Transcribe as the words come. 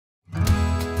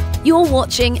You're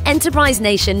watching Enterprise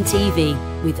Nation TV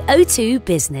with O2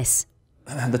 Business.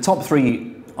 The top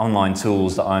 3 online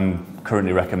tools that I'm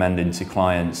currently recommending to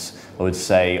clients, I would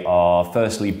say, are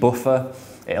firstly Buffer.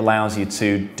 It allows you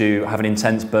to have an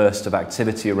intense burst of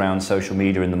activity around social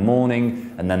media in the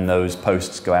morning, and then those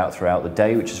posts go out throughout the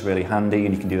day, which is really handy,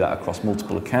 and you can do that across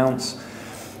multiple accounts.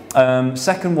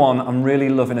 Second one, I'm really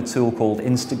loving a tool called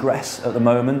Instagress at the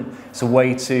moment. It's a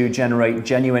way to generate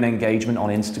genuine engagement on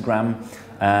Instagram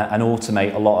and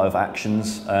automate a lot of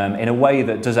actions in a way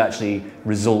that does actually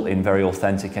result in very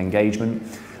authentic engagement.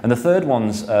 And the third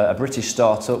one's a British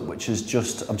startup which I've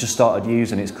just started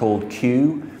using. It's called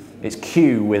Q. It's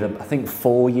Q with I think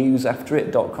 4 U's after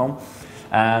it, .com.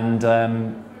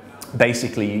 And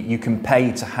basically you can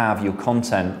pay to have your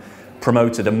content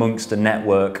promoted amongst a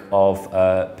network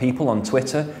of people on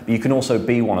Twitter, but you can also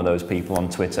be one of those people on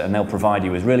Twitter, and they'll provide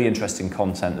you with really interesting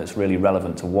content that's really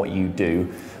relevant to what you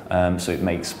do, so it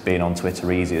makes being on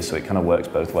Twitter easier, so it kind of works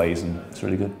both ways, and it's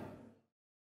really good.